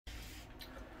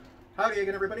Howdy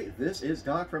again, everybody. This is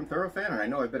Doc from Thoroughfan, and I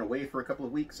know I've been away for a couple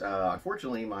of weeks.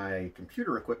 Unfortunately, my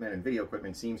computer equipment and video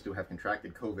equipment seems to have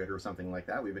contracted COVID or something like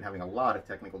that. We've been having a lot of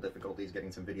technical difficulties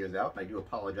getting some videos out, and I do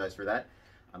apologize for that.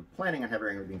 I'm planning on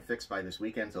having everything fixed by this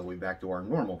weekend, so we'll be back to our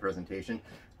normal presentation.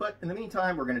 But in the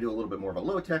meantime, we're going to do a little bit more of a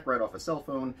low-tech, right off a cell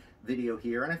phone video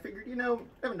here, and I figured, you know,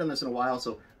 I haven't done this in a while,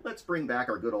 so let's bring back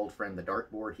our good old friend, the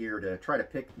dartboard here, to try to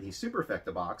pick the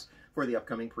Superfecta box for the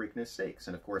upcoming Preakness Stakes.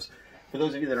 And of course, for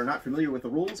those of you that are not familiar with the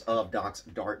rules of Doc's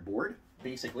dartboard,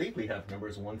 basically, we have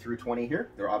numbers 1 through 20 here.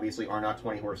 There obviously are not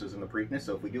 20 horses in the Preakness,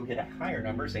 so if we do hit a higher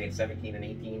number, say a 17 and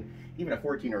 18, even a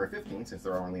 14 or a 15, since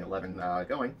there are only 11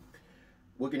 going,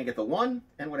 we're going to get the 1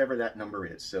 and whatever that number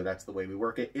is. So that's the way we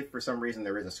work it. If for some reason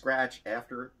there is a scratch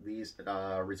after these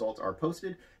results are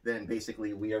posted, then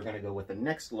basically we are going to go with the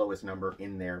next lowest number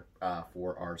in there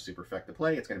for our Superfecta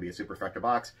play. It's going to be a Superfecta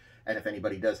box. And if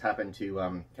anybody does happen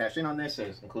to cash in on this,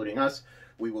 including us,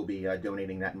 we will be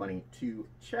donating that money to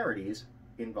charities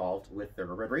involved with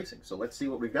Thoroughbred Racing. So let's see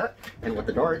what we've got and what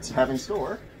the darts have in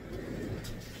store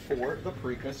for the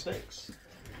Preakness Stakes.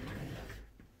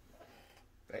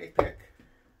 They pick.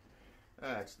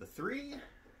 It's the 3,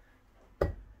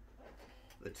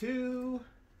 the 2,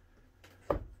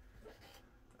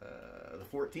 the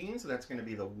 14, so that's going to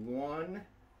be the 1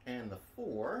 and the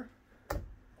 4,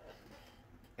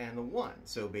 and the 1.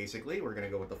 So basically, we're going to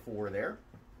go with the 4 there.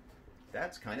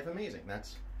 That's kind of amazing.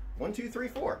 That's 1, 2, 3,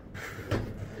 4.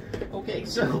 Okay,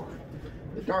 so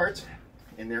the darts,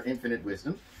 in their infinite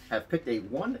wisdom, have picked a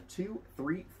 1, 2,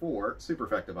 3, 4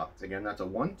 Superfecta box. Again, that's a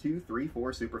 1, 2, 3,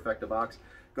 4 Superfecta box.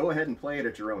 Go ahead and play it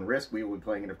at your own risk. We will be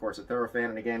playing it, of course, at Thoroughfan,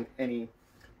 and again, any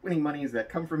winning monies that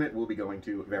come from it will be going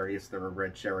to various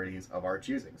Thoroughbred charities of our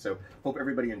choosing. So, hope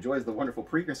everybody enjoys the wonderful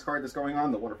Preakness card that's going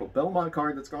on, the wonderful Belmont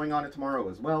card that's going on tomorrow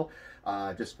as well.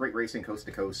 Just great racing coast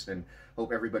to coast, and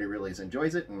hope everybody really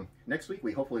enjoys it. And next week,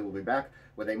 we hopefully will be back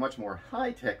with a much more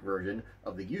high-tech version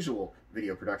of the usual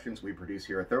video productions we produce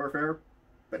here at Thoroughfare.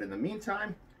 But in the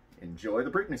meantime, enjoy the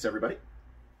Preakness, everybody.